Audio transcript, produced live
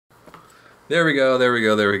There we go. There we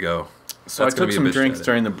go. There we go. So I took some drinks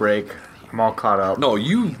during the break. I'm all caught up. No,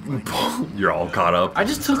 you're all caught up. I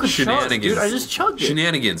just took a shot, dude. I just chugged it.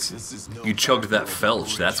 Shenanigans. You chugged that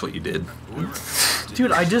felch. That's what you did.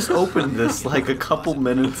 Dude, I just opened this like a couple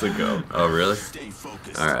minutes ago. Oh, really?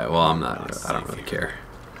 All right. Well, I don't really care.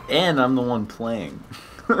 And I'm the one playing.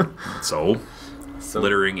 So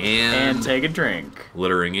littering and take a drink.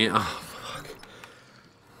 Littering and oh fuck.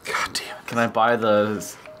 God damn it. Can I buy the?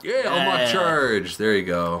 Yeah, unlock charge. There you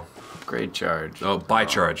go. Great charge. Oh, buy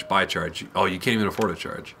charge. Oh, you can't even afford a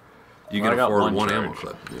charge. You can afford one ammo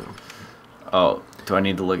clip. Yeah. Oh, do I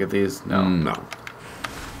need to look at these? No. No.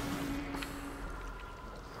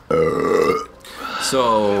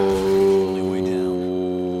 So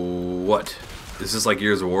what? Is this like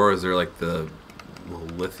Gears of War? Is there like the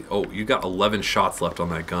lithium? Oh, you got 11 shots left on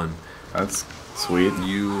that gun. That's sweet.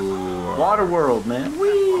 Waterworld, man. Whee!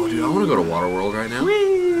 Oh, dude, I want to go to Waterworld right now.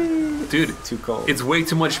 Whee! Dude, too cold. It's way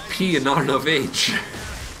too much P and not enough H.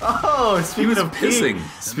 Oh, speaking of pissing. P.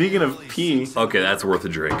 Speaking of P. Okay, that's worth a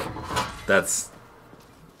drink. That's.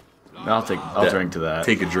 I'll drink to that.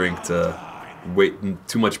 Take a drink to wait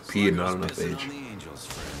too much P and not enough H.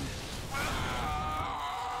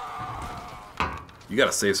 You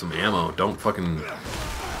gotta save some ammo. Don't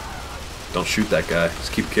shoot that guy.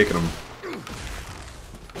 Just keep kicking him.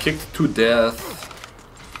 Kicked to death.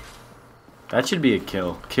 That should be a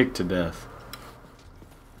kill. Kick to death.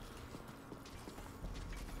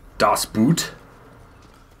 Das Boot.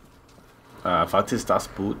 Was ist das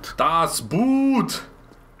Boot? Das Boot.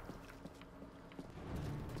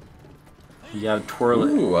 You gotta twirl it.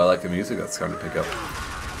 Ooh, I like the music that's starting to pick up.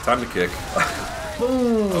 Time to kick.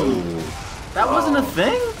 Boom. Oh. That wasn't a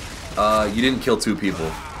thing? You didn't kill 2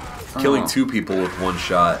 people. Killing 2 people with 1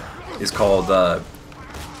 shot is called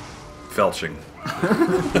felching.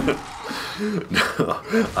 No,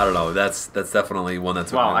 I don't know. That's definitely one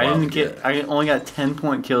that's wow. I only got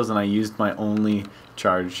 10-point kills and I used my only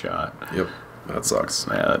charge shot. Yep, that sucks.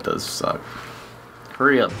 Yeah, that does suck.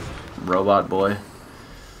 Hurry up, robot boy.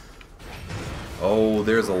 Oh,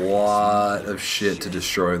 there's a lot of shit to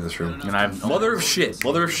destroy in this room. And I've mother of shit.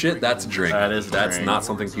 That's a drink. That is. That's drink. Not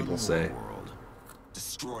something people say.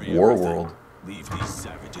 Warworld. Leave these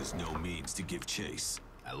savages no means to give chase.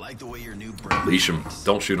 I like the way your new leash him.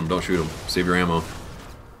 Don't shoot him. Don't shoot him. Save your ammo.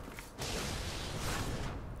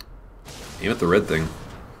 Aim at the red thing.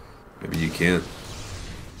 Maybe you can't.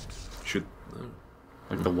 Shoot.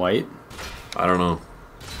 Like the white? I don't know.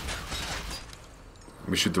 Let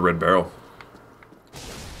me shoot the red barrel.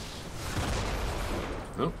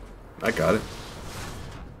 Oh, I got it.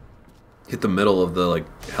 Hit the middle of the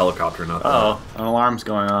helicopter, not an alarm's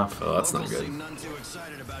going off. Oh, that's not good.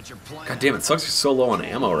 God damn, it sucks you're so low on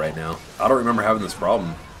ammo right now. I don't remember having this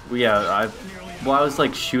problem. Yeah, I was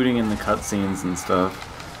shooting in the cutscenes and stuff.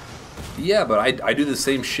 Yeah, but I do the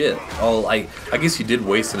same shit. Oh, I guess you did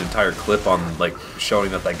waste an entire clip on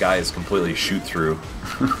showing that guy is completely shoot through.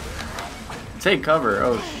 Take cover.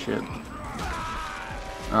 Oh shit.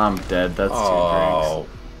 I'm dead. That's 2 drinks. Oh,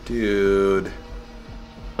 dude.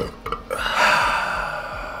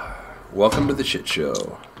 Welcome to the shit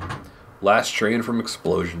show. Last train from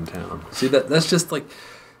Explosion Town. See that's just like.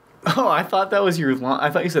 Oh, I thought that was your line.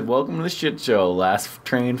 I thought you said "Welcome to the shit show." Last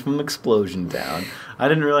train from Explosion Town. I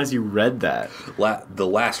didn't realize you read that. The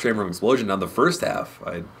last train from Explosion Town. The first half.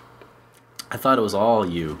 I thought it was all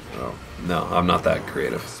you. Oh no, I'm not that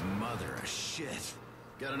creative. He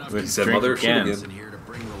said mother of shit again.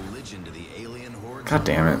 God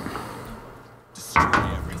damn it.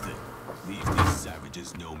 Destroy everything. Leave these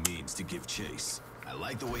savages no means to give chase. I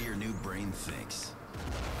like the way your new brain thinks.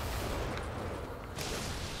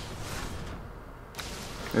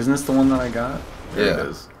 Isn't this the one that I got? There it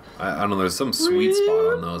is. I don't know, there's some sweet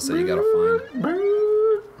spot on those that you gotta find.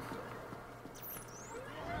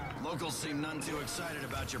 Locals seem none too excited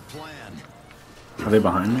about your plan. Are they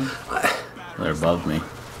behind me? They're above me.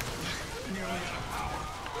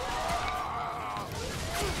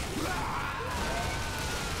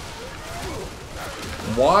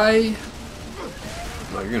 Why?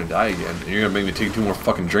 No, you're gonna die again. You're gonna make me take 2 more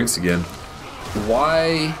fucking drinks again.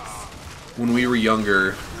 Why, when we were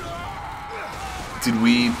younger, did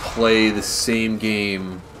we play the same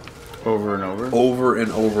game over and over? Over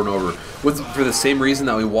and over and over. Was it for the same reason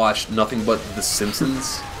that we watched nothing but The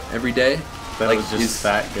Simpsons every day? That was just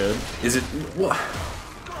that good? Is it? Well,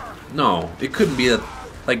 no, it couldn't be that.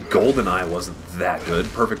 GoldenEye wasn't that good.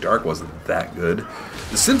 Perfect Dark wasn't that good.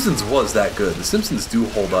 The Simpsons was that good. The Simpsons do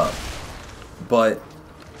hold up. But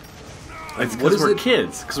it's because we're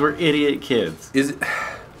kids. Because we're idiot kids. Is it?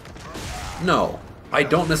 No, I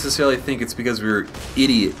don't necessarily think it's because we're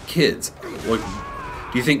idiot kids. Like,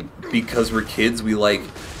 do you think because we're kids, we like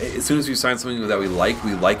as soon as we find something that we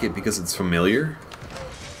like it because it's familiar?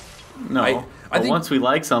 No. I But think- once we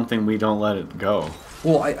like something, we don't let it go.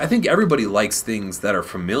 Well, I think everybody likes things that are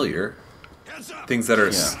familiar, things that are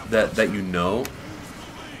that you know.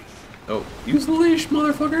 Oh, use the leash,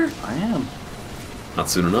 motherfucker! I am. Not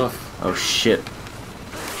soon enough. Oh shit.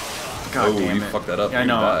 God Oh, damn you it. fucked that up. Yeah, I You're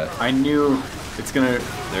know. gonna die. I knew it's gonna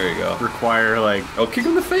There you go. require like. Oh, kick him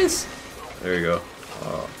in the face. There you go.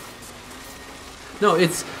 Oh. No,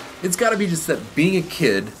 it's got to be just that being a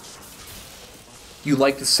kid, you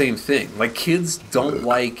like the same thing. Like kids don't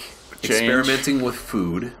like experimenting with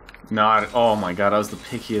food. Not. Oh my god, I was the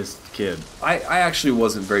pickiest kid. I actually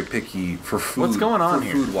wasn't very picky for food. What's going on for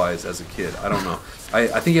here? Food wise, as a kid, I don't know. I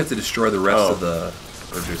think you have to destroy the rest Oh. of the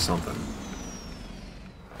or do something.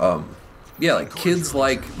 Yeah, like kids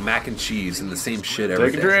like mac and cheese and the same shit every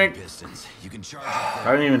Take a day. drink. Pistons. You can charge.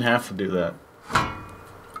 I didn't even have to do that.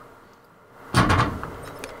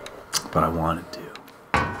 But I wanted to.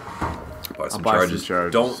 Buy some buy some charges.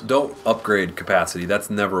 charges. Don't upgrade capacity. That's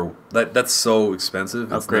never that's so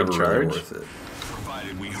expensive. It's Upgrade never really charge? worth it.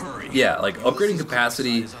 Provided we hurry. Yeah, like upgrading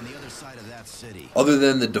capacity Is on the other side of that city. other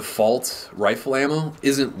than the default rifle ammo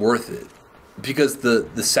isn't worth it. Because the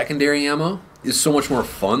secondary ammo is so much more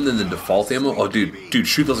fun than the default ammo. Oh dude,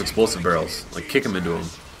 shoot those explosive barrels. Like kick them into them.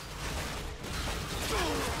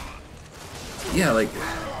 Yeah, like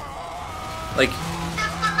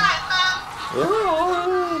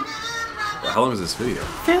how long is this video?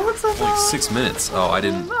 Like 6 minutes. Oh, I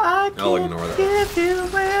didn't. I'll ignore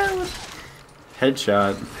that.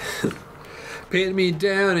 Headshot. Pin me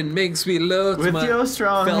down and makes me love to With my your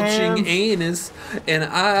strong felching hands. anus, and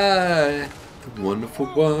I, the wonderful,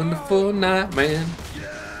 wonderful night man.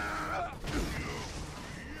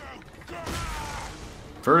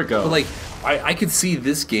 Vertigo. But like, I could see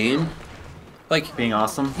this game, like, being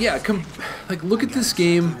awesome. yeah, like look at this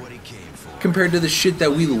game compared to the shit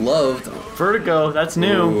that we loved. Vertigo. That's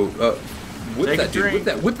new. Ooh, whip Take a that, dude.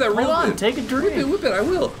 drink. Whip that real Hold on. good. Take a drink. Whip it. I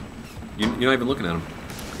will. You're not even looking at him.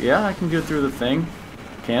 Yeah, I can go through the thing.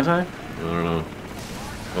 Can't I? I don't know.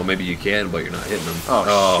 Well, maybe you can, but you're not hitting them.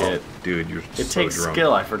 Oh, shit. Dude, you're It so takes drunk.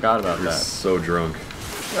 skill. I forgot about You're that. so drunk.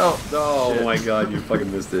 Oh shit. my god, you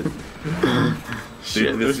fucking missed it.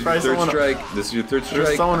 Shit, This there's is your probably third someone. strike. This is your third There's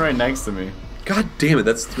strike. someone right next to me. God damn it,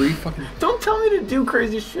 that's 3 fucking... Don't tell me to do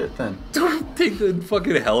crazy shit then. Don't take the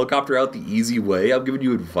fucking helicopter out the easy way. I'm giving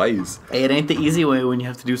you advice. Hey, it ain't the easy way when you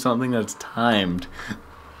have to do something that's timed.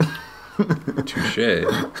 Touche.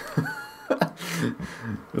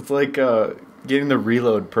 It's like getting the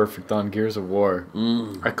reload perfect on Gears of War.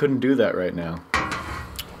 I couldn't do that right now.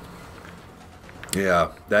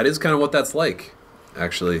 Yeah, that is kind of what that's like,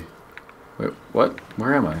 actually. Wait, what?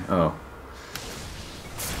 Where am I? Oh.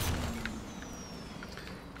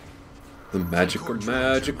 The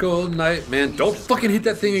magical night, man. Don't fucking hit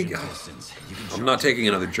that thing again. I'm not taking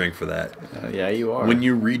another drink for that. Yeah, you are. When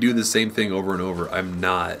you redo the same thing over and over, I'm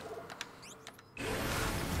not.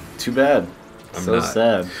 Too bad. I'm So not.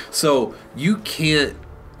 sad. So, you can't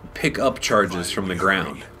pick up charges from the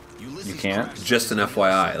ground. You can't? Just an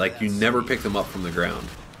FYI. Like, you never pick them up from the ground.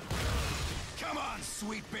 Come on,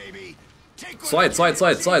 sweet baby. Take Slide.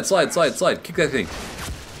 Kick that thing.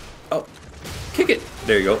 Oh. Kick it.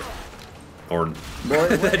 There you go. Or... Well,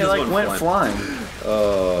 it, That it just like went flying.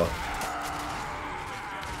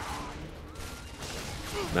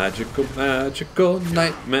 Magical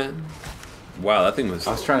night, man. Wow, that thing was...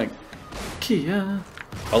 I was trying to... Kia.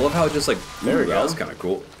 I love how it just like... There we Ooh, that go. was kind of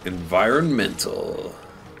cool. Environmental.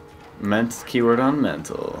 Keyword on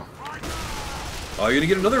mental. Oh, you're gonna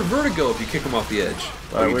get another vertigo if you kick him off the edge.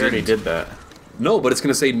 Oh, you we already didn't. did that. No, but it's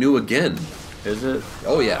gonna say new again. Is it?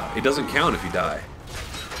 Oh yeah, it doesn't count if you die.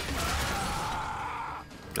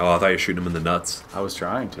 Oh, I thought you were shooting him in the nuts. I was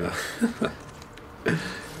trying to.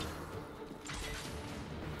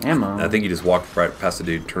 Ammo. I think you just walked right past the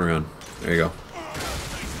dude. Turn around. There you go.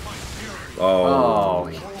 Oh,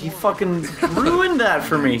 he fucking ruined that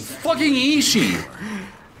for me. Fucking Ishii!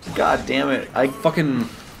 God damn it. Fucking...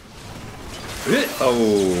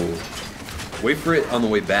 Oh. Wait for it on the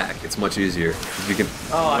way back. It's much easier. If you can...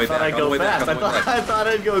 Oh, on the way I thought back, I'd on the go way back, fast. on the way back. I thought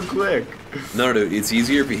I'd go quick. No, it's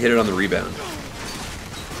easier if you hit it on the rebound.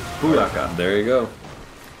 Bulaka. There you go.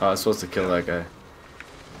 Oh, I was supposed to kill that guy.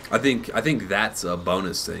 I think that's a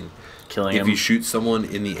bonus thing. Killing If him. you shoot someone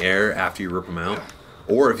in the air after you rip them out,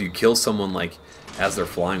 or if you kill someone like as they're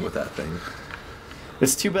flying with that thing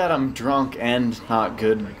It's too bad I'm drunk and not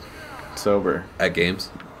good sober at games.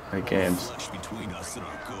 at games. Much between us and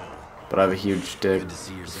our goal. But I have a huge dick. Good to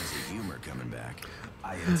see your sense of humor coming back.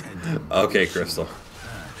 I intend to... Okay, Crystal.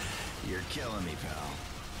 You're killing me, pal.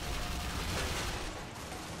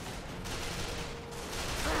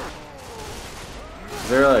 Is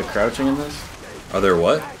there like crouching in this? Are there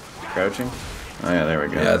what? Crouching? Oh yeah, there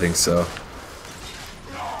we go. Yeah, I think so.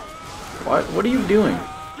 What are you doing?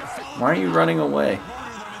 Why are you running away?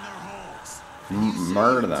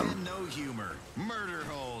 Murder them. No humor. Murder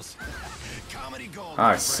holes. Comedy gold.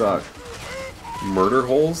 I suck. Murder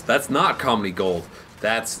holes? That's not comedy gold.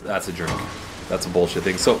 That's a drink. That's a bullshit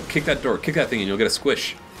thing. So kick that door, kick that thing, and you'll get a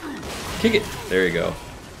squish. Kick it. There you go.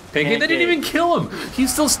 Pancake. That didn't even kill him.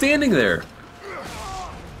 He's still standing there.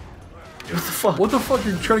 What the fuck? What the fuck?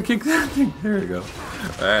 You're trying to kick that thing? There you go. All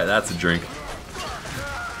right, that's a drink.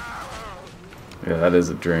 Yeah, that is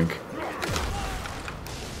a drink.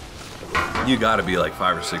 You got to be like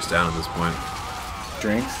 5 or 6 down at this point.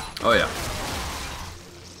 Drinks? Oh yeah.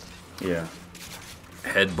 Yeah.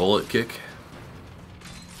 Head bullet kick.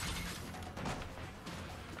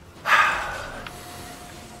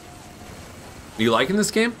 You liking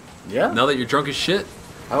this game? Yeah. Now that you're drunk as shit?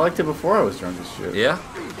 I liked it before I was drunk as shit. Yeah.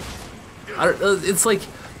 It's like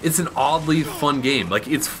it's an oddly fun game. Like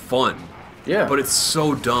it's fun. Yeah. But it's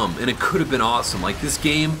so dumb, and it could have been awesome. Like this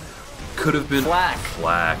game could have been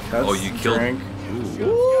Flak. Oh, you killed. Drink.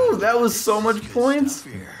 Ooh, that was so much points.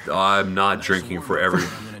 I'm not drinking for every.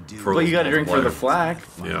 But you got to drink for the flak.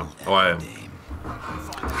 Yeah. Oh, I am.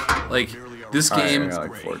 Like this game. I got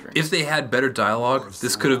like 4 drinks. If they had better dialogue,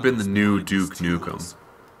 this could have been the new Duke Nukem.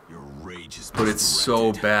 But it's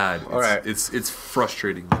so bad. All right. It's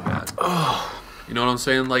frustratingly bad. You know what I'm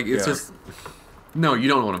saying? Like it's just. No, you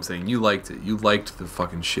don't know what I'm saying. You liked it. You liked the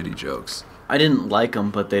fucking shitty jokes. I didn't like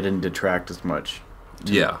them, but they didn't detract as much.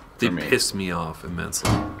 Yeah, they me. pissed me off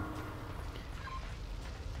immensely.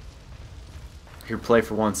 Here, play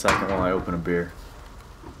for 1 second while I open a beer.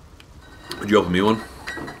 Would you open me one?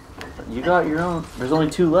 You got your own. There's only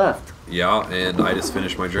 2 left. Yeah, and I just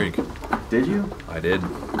finished my drink. Did you? I did.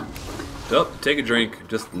 Oh, take a drink.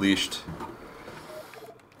 Just leashed.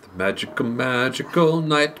 The magical, magical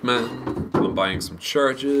night, man. I'm buying some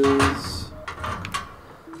charges.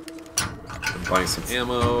 I'm buying some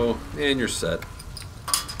ammo. And you're set.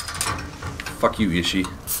 Fuck you, Ishii.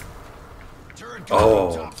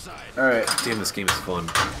 Oh. Alright, Damn, this game is fun.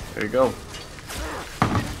 there you go.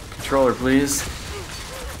 Controller, please.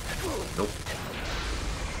 Nope.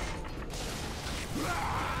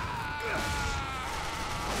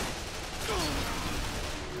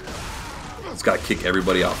 It's gotta kick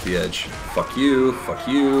everybody off the edge. Fuck you, fuck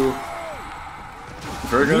you.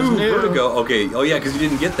 Vertigo's Ooh, new. Vertigo. Okay, oh yeah, because you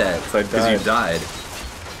didn't get that. I Because you died.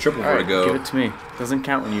 Triple Alright, Vertigo. give it to me. Doesn't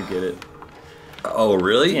count when you get it. Oh,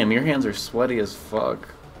 really? Damn, your hands are sweaty as fuck.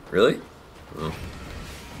 Really? Oh.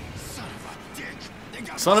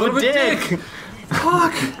 Son of a dick!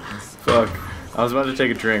 Fuck! Fuck. I was about to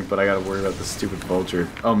take a drink, but I gotta worry about this stupid vulture.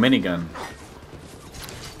 Oh, minigun.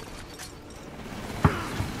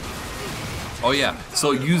 Oh yeah,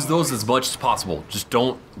 so use those as much as possible. Just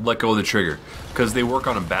don't let go of the trigger. Because they work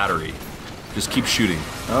on a battery. Just keep shooting.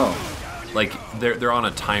 Oh. Like, they're on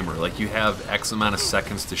a timer. Like, you have X amount of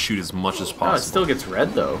seconds to shoot as much as Oh, it possible. still gets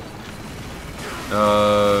red, though.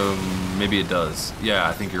 Maybe it does. Yeah,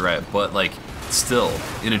 I think you're right. But, like, still,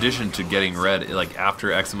 in addition to getting red, like,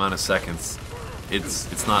 after X amount of seconds,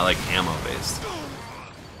 it's not, like, ammo-based.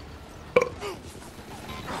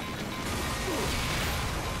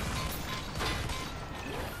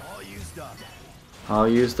 All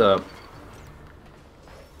used up.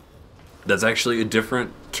 That's actually a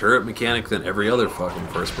different turret mechanic than every other fucking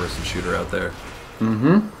first-person shooter out there.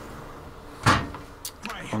 Mm-hmm.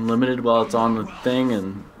 Unlimited while it's on the thing,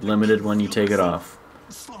 and limited when you take it off.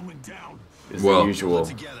 Is Well, the usual.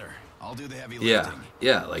 Together. I'll do the heavy Yeah, lifting.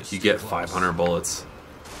 yeah, like, you get 500 bullets.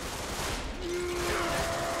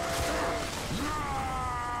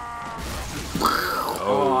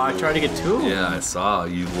 Oh, I tried to get 2. Yeah, I saw.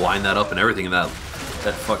 You line that up and everything, and that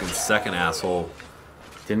fucking second asshole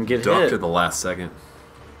Didn't get ducked hit. at the last second.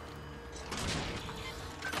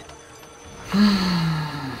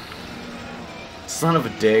 Son of a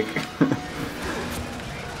dick.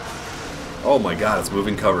 Oh my god, it's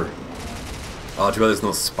moving cover. Oh, too bad there's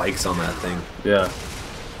no spikes on that thing. Yeah.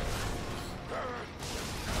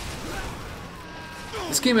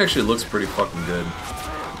 This game actually looks pretty fucking good.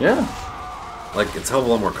 Yeah. Like, it's a hell of a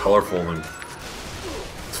lot more colorful than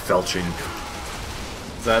felching.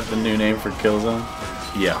 Is that the new name for Killzone?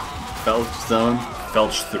 Yeah. Felch Zone?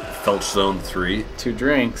 Felch Zone 3. 2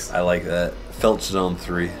 drinks. I like that. Felch Zone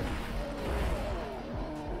 3.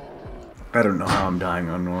 I don't know how I'm dying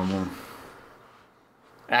on normal.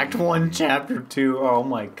 Act 1, Chapter 2. Oh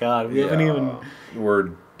my god. We haven't even...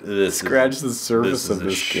 We're scratch the surface of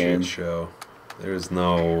this shit game. show. There's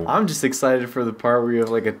no. I'm just excited for the part where you have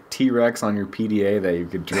like a T-Rex on your PDA that you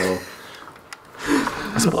could drill.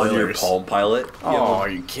 On your Palm Pilot. Oh, are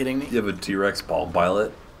you kidding me? You have a T-Rex Palm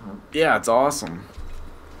Pilot. Yeah, it's awesome.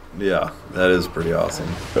 Yeah, that is pretty awesome.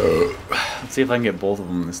 Let's see if I can get both of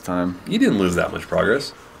them this time. You didn't lose that much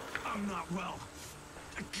progress. I'm not well.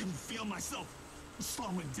 I can feel myself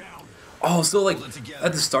slowing down. Oh, so like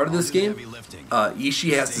at the start of this game,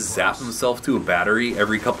 Ishii has to zap himself to a battery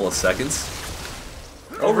every couple of seconds.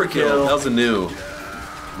 Overkill. That was a new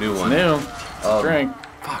one. New. Drink.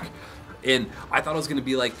 Fuck. And I thought it was gonna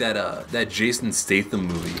be like that Jason Statham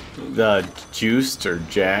movie. The Juiced or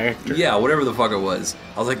Jacked. Or... Yeah, whatever the fuck it was.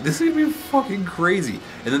 I was like, this is gonna be fucking crazy.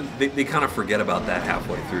 And then they kind of forget about that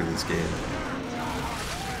halfway through this game.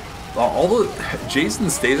 Jason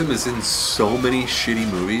Statham is in so many shitty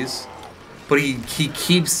movies, but he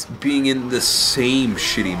keeps being in the same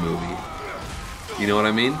shitty movie. You know what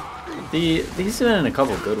I mean? He's been in a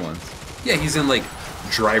couple good ones. Yeah, he's in like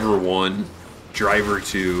Driver 1, Driver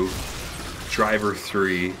 2, Driver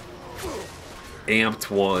 3, Amped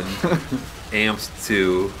 1, Amped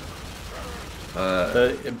 2.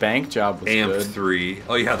 The bank job was Amped good. 3.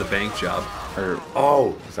 Oh yeah, the bank job.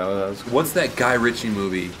 Oh, is that what that was? What's that Guy Ritchie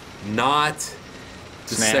movie? Not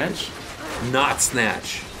the Snatch? Not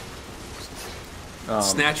Snatch.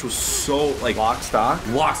 Snatch was so like Lock, Stock?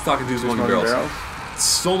 Lock, Stock, and Two Smoking Barrels.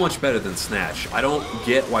 So much better than Snatch. I don't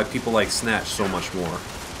get why people like Snatch so much more.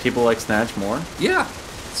 People like Snatch more? Yeah,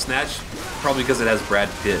 Snatch probably because it has Brad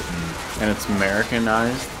Pitt and it's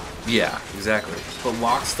Americanized. Yeah, exactly. But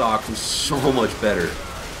Lock, Stock was so much better.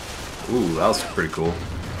 Ooh, that was pretty cool.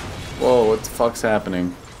 Whoa, what the fuck's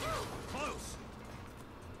happening?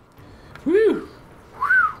 Woo!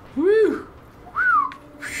 Woo!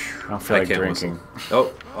 I don't feel like drinking.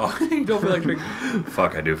 Oh, you don't feel like drinking?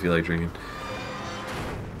 Fuck, I do feel like drinking.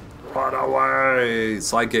 Run away!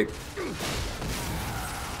 Slide kick.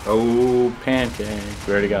 Oh, pancake.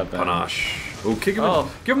 We already got that. Panache. Oh, kick him!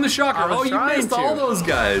 Give him the shocker! Oh, you missed all those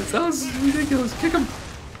guys. That was ridiculous. Kick him!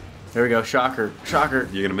 There we go. Shocker. Shocker.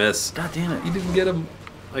 You're gonna miss. God damn it! You didn't get him.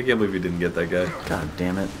 I can't believe you didn't get that guy. God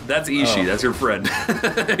damn it! That's Ishii. That's your friend.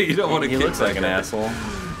 You don't want to. He kick looks that like an guy. asshole.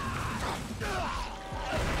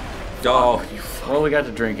 Oh, well, we got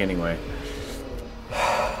to drink anyway.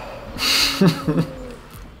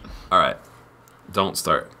 All right, don't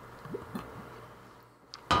start.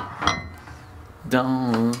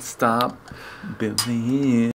 Don't stop believing.